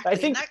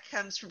 Exactly. And that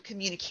comes from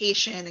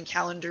communication and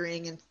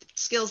calendaring and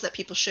skills that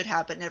people should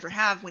have but never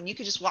have. When you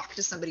can just walk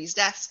to somebody's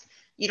desk,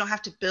 you don't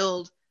have to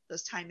build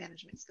those time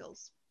management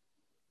skills.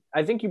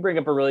 I think you bring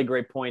up a really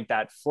great point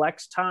that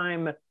flex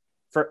time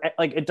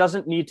it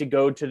doesn't need to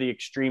go to the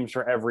extremes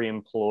for every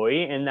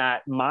employee, and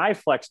that my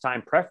flex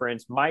time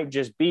preference might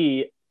just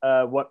be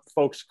what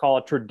folks call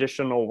a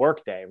traditional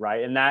workday,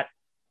 right? And that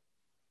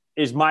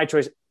is my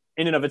choice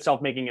in and of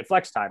itself, making it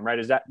flex time, right?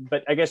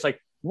 But I guess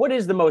what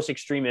is the most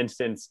extreme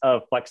instance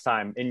of flex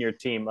time in your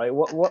team? Like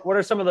what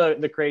are some of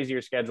the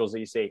crazier schedules that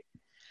you see?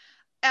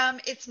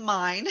 It's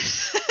mine.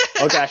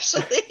 Okay.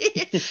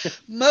 Actually,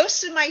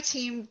 most of my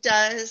team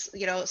does,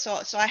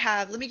 so I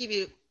have, let me give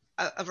you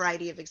a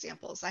variety of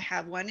examples. I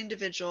have one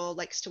individual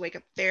likes to wake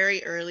up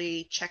very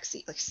early, checks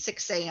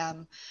 6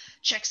 a.m.,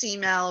 checks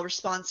email,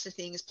 responds to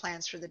things,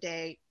 plans for the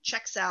day,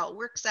 checks out,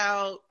 works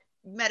out,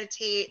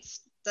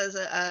 meditates, does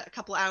a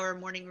couple hour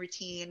morning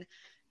routine,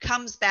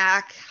 comes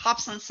back,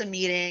 hops on some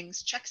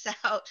meetings, checks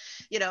out,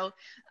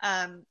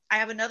 I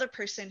have another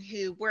person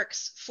who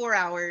works 4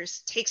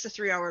 hours, takes a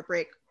 3-hour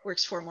break,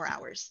 works 4 more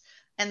hours.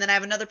 And then I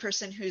have another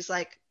person who's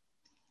like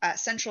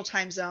central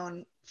time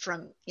zone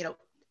from,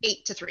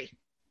 8 to 3.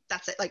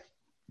 That's it. Like,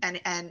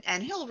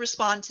 and he'll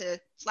respond to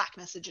Slack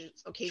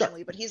messages occasionally,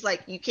 sure. But he's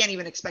like, you can't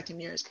even expect him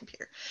near his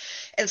computer.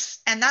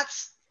 And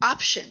that's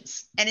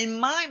options. And in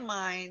my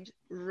mind,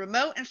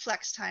 remote and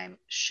flex time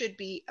should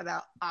be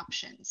about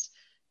options.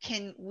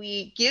 Can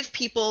we give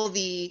people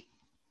the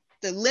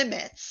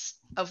limits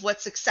of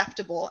what's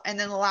acceptable and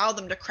then allow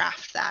them to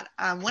craft that?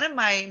 One of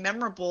my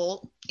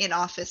memorable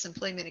in-office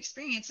employment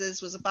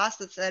experiences was a boss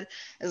that said,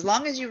 as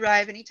long as you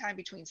arrive anytime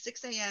between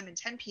 6 a.m. and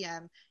 10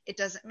 p.m., it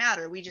doesn't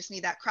matter. We just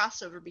need that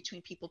crossover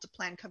between people to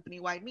plan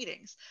company-wide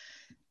meetings.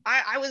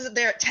 I wasn't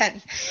there at 10.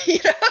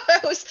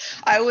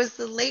 I was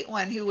the late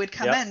one who would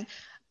come in.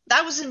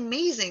 That was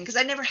amazing because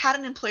I never had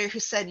an employer who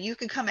said you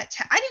could come at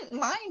 10. I didn't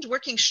mind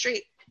working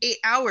straight 8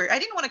 hours. I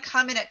didn't want to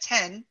come in at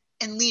 10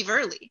 and leave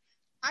early.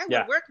 I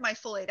would work my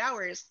full 8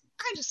 hours.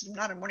 I just am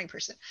not a morning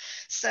person.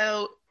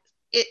 So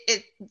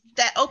it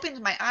that opened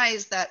my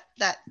eyes that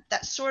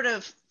sort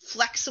of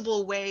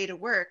flexible way to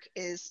work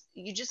is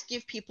you just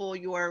give people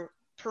your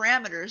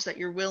parameters that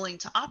you're willing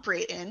to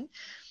operate in.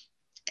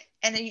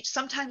 And then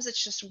sometimes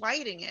it's just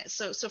writing it.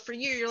 So for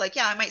you, you're like,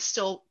 yeah, I might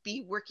still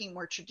be working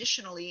more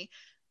traditionally,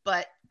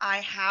 but I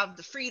have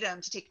the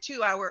freedom to take a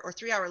 2-hour or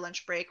 3-hour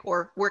lunch break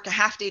or work a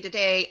half day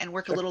today and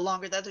work a little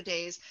longer the other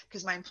days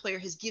because my employer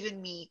has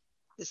given me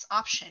this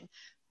option.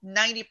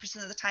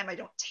 90% of the time I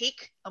don't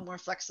take a more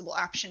flexible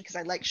option because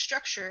I like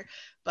structure,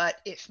 but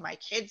if my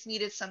kids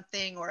needed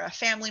something or a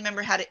family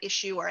member had an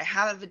issue or I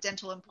have a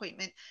dental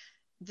appointment,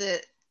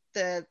 the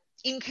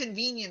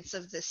inconvenience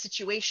of the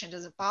situation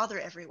doesn't bother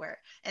everywhere.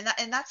 And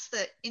that's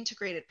the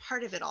integrated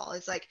part of it all.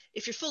 It's like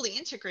if you're fully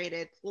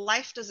integrated,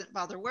 life doesn't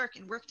bother work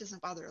and work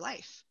doesn't bother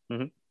life.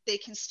 Mm-hmm. They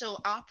can still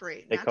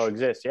operate. They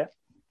coexist. Yeah.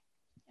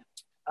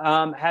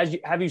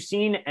 Have you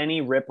seen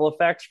any ripple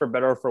effects, for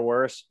better or for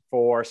worse,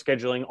 for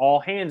scheduling all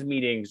hands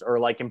meetings or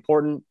like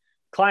important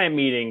client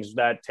meetings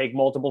that take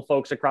multiple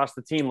folks across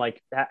the team?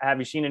 Like, have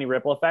you seen any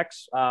ripple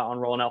effects on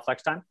rolling out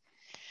flex time?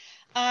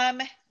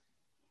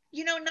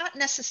 Not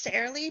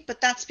necessarily,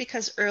 but that's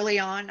because early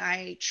on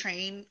I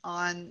train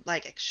on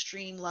like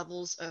extreme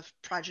levels of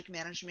project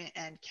management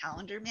and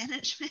calendar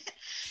management.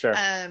 Sure.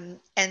 And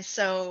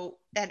so,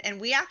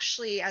 and we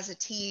actually as a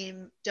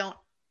team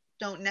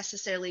don't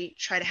necessarily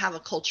try to have a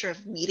culture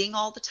of meeting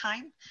all the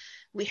time.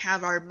 We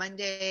have our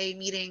Monday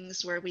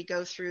meetings where we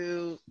go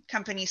through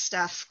company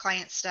stuff,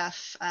 client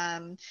stuff.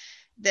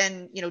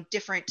 Then,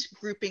 different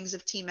groupings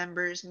of team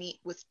members meet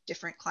with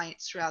different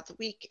clients throughout the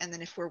week. And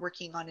then if we're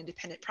working on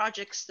independent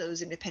projects,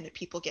 those independent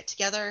people get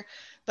together.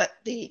 But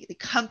the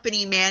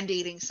company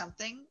mandating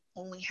something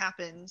only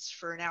happens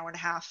for an hour and a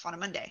half on a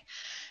Monday.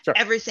 Sure.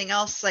 Everything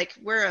else, like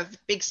we're a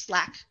big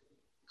Slack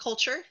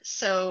culture.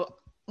 So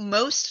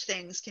most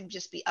things can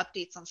just be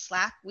updates on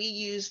Slack. We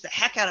use the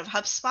heck out of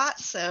HubSpot.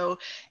 So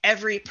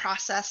every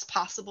process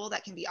possible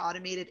that can be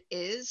automated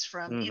is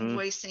from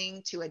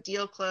invoicing to a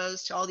deal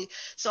close to all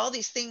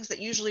these things that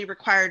usually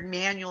required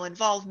manual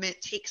involvement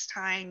takes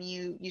time.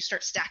 You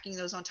start stacking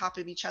those on top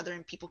of each other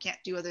and people can't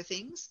do other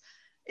things.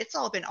 It's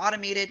all been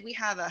automated. We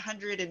have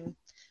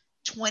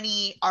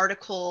 120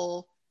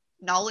 article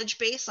knowledge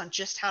base on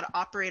just how to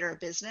operate our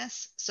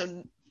business.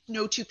 So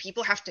no two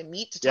people have to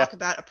meet to talk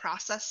about a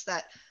process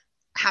that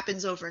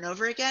happens over and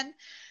over again.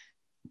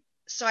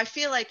 So I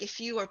feel like if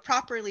you are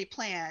properly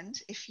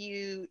planned, if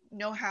you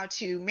know how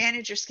to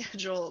manage your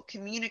schedule,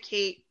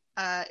 communicate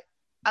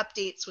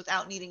updates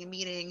without needing a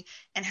meeting,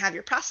 and have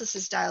your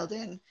processes dialed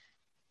in,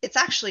 it's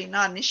actually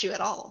not an issue at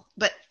all.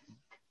 But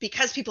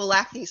because people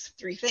lack these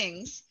 3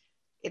 things,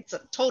 it's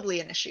totally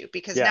an issue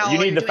because now you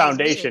need the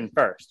foundation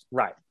first.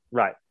 Right.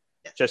 Yeah.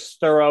 Just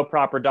thorough,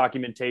 proper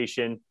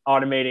documentation,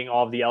 automating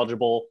all of the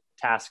eligible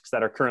tasks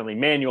that are currently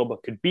manual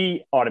but could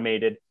be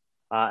automated.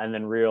 And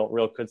then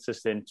real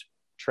consistent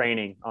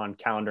training on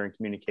calendar and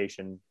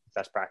communication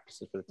best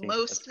practices for the team.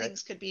 Most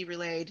things could be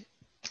relayed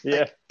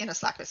in a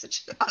Slack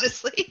message,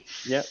 honestly.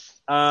 Yeah.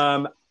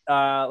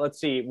 Let's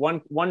see.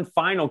 One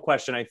final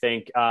question, I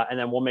think, and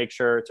then we'll make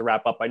sure to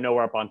wrap up. I know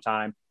we're up on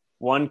time.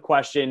 One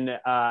question,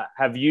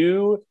 have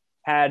you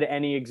had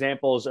any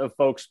examples of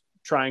folks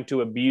trying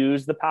to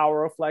abuse the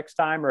power of flex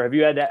time, or have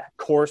you had to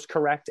course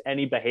correct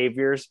any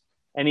behaviors,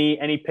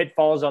 any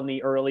pitfalls on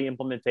the early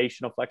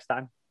implementation of flex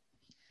time?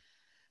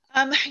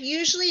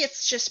 Usually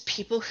it's just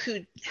people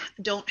who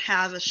don't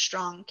have a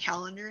strong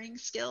calendaring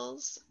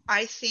skills.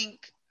 I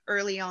think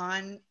early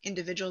on,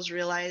 individuals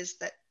realize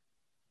that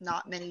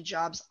not many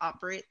jobs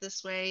operate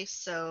this way.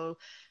 So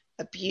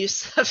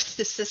abuse of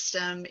the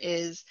system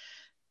is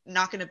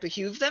not going to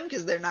behoove them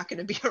because they're not going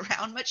to be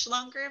around much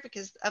longer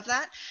because of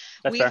that.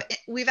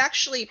 We've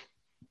actually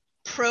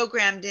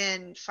programmed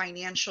in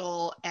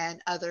financial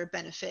and other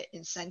benefit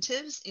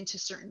incentives into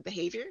certain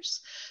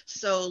behaviors.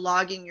 So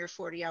logging your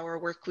 40-hour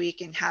work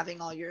week and having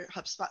all your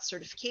HubSpot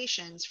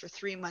certifications for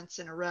 3 months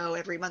in a row,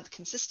 every month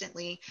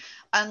consistently,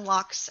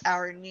 unlocks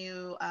our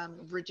new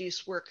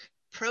reduced work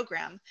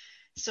program.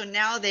 So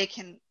now they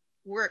can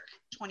work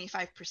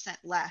 25%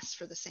 less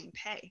for the same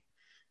pay.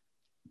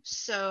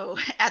 So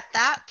at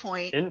that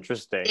point,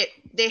 interesting.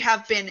 They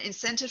have been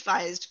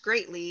incentivized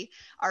greatly.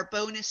 Our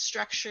bonus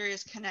structure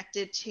is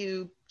connected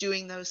to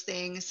doing those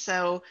things.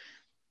 So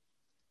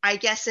I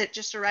guess it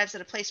just arrives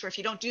at a place where if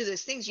you don't do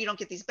those things, you don't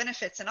get these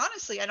benefits. And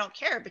honestly, I don't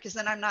care, because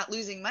then I'm not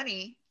losing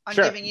money on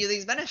giving you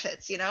these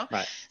benefits, you know?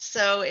 Right.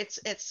 So it's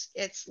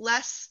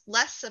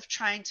less of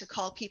trying to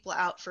call people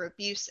out for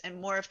abuse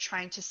and more of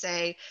trying to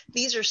say,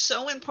 these are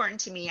so important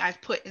to me.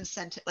 I've put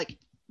incentive, like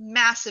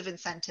massive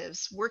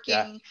incentives.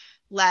 Working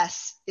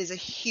less is a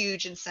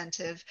huge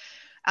incentive.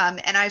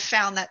 And I've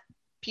found that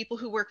people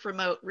who work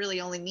remote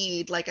really only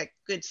need like a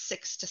good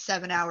 6 to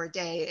 7 hour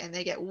day, and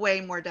they get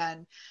way more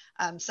done.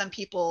 Some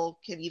people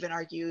can even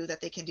argue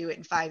that they can do it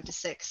in 5 to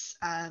 6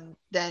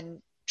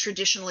 than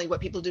traditionally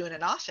what people do in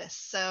an office.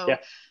 So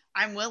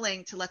I'm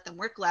willing to let them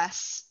work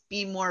less,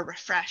 be more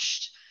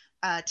refreshed,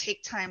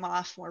 take time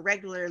off more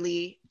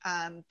regularly,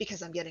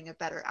 because I'm getting a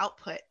better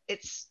output.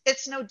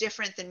 It's no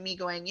different than me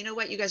going, you know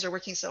what, you guys are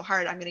working so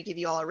hard, I'm going to give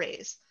you all a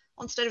raise.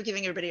 Well, instead of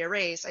giving everybody a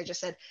raise, I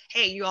just said,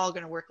 hey, you all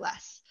going to work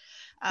less.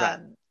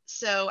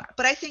 So,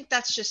 but I think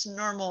that's just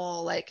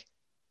normal, like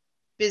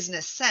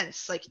business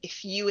sense. Like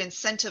if you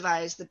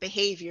incentivize the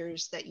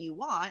behaviors that you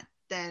want,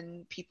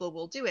 then people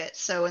will do it.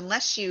 So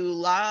unless you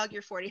log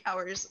your 40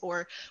 hours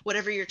or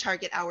whatever your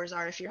target hours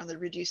are, if you're on the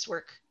reduced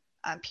work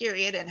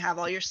period, and have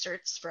all your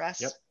certs, for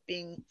us,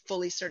 being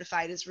fully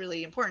certified is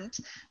really important,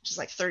 which is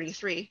like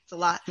 33. It's a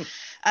lot.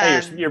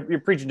 Hey, you're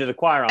preaching to the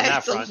choir on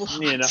that front.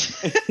 You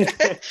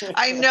know.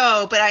 I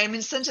know, but I'm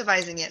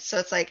incentivizing it. So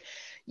it's like,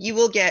 you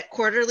will get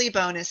quarterly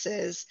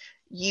bonuses,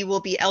 you will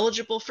be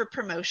eligible for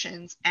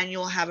promotions, and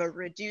you'll have a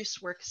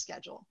reduced work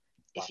schedule.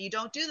 Wow. If you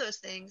don't do those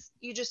things,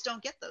 you just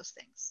don't get those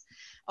things.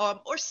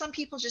 Or some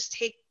people just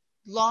take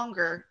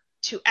longer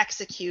to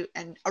execute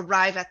and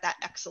arrive at that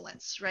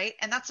excellence, right?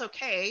 And that's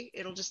okay.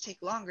 It'll just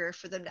take longer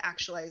for them to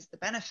actualize the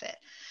benefit.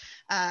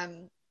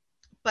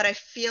 But I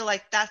feel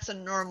like that's a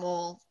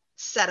normal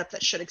setup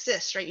that should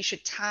exist, right? You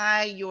should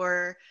tie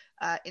your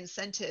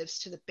incentives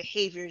to the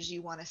behaviors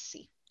you want to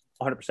see.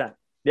 100%.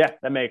 Yeah,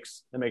 that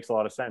makes a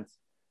lot of sense.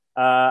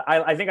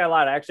 I think I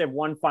lied. I actually have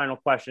one final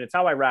question. It's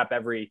how I wrap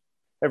every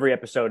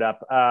episode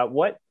up.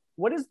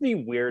 What is the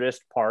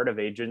weirdest part of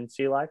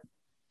agency life?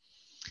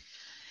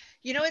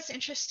 You know, what's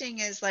interesting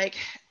is like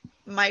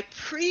my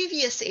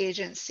previous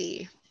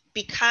agency,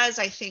 because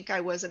I think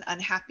I was an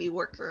unhappy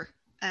worker,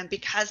 and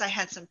because I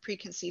had some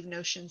preconceived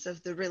notions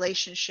of the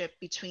relationship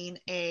between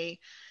an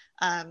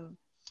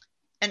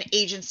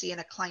agency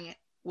and a client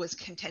was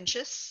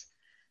contentious.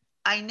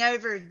 I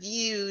never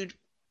viewed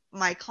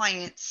my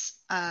clients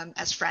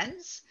as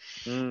friends.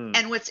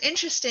 And what's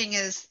interesting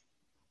is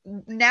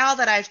now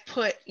that I've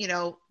put,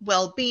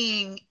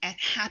 well-being and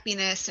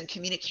happiness and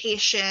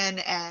communication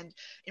and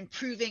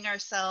improving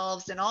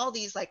ourselves and all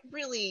these like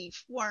really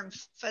warm,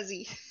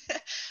 fuzzy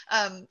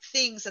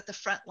things at the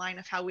front line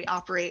of how we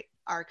operate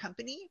our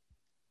company,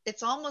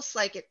 it's almost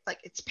like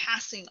it's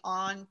passing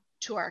on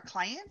to our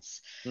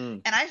clients.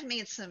 And I've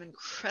made some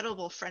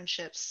incredible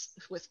friendships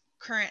with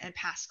current and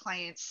past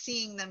clients,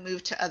 seeing them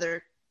move to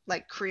other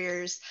like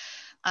careers.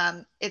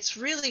 It's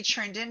really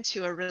turned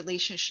into a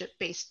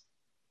relationship-based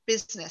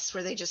business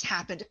where they just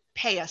happen to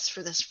pay us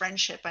for this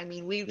friendship. I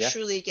mean, we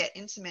truly get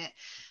intimate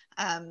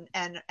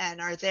and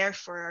are there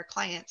for our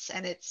clients,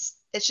 and it's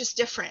just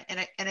different.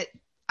 And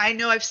I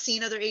know I've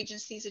seen other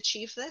agencies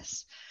achieve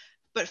this,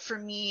 but for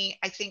me,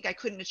 I think I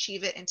couldn't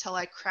achieve it until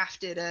I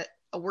crafted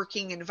a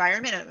working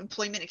environment, an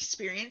employment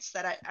experience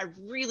that I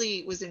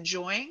really was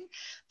enjoying,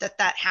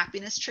 that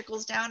happiness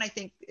trickles down. I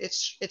think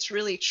it's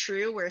really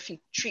true, where if you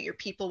treat your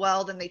people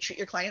well, then they treat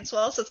your clients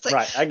well. So it's like,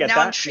 right, I get now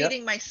that. I'm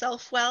treating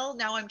myself well.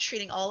 Now I'm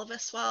treating all of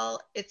us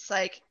well. It's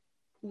like,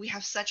 we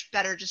have such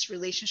better just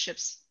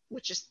relationships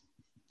with just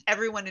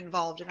everyone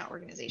involved in our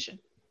organization.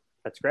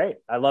 That's great.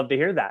 I love to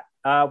hear that.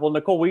 Well,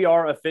 Nicole, we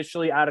are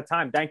officially out of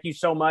time. Thank you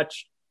so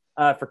much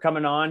for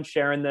coming on,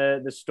 sharing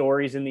the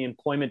stories and the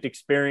employment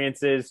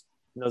experiences,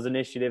 those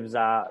initiatives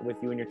with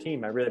you and your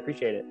team. I really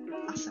appreciate it.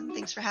 Awesome.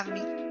 Thanks for having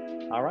me.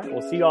 All right.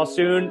 We'll see you all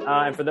soon.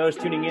 And for those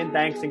tuning in,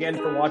 thanks again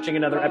for watching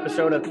another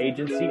episode of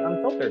Agency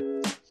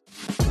Unfiltered.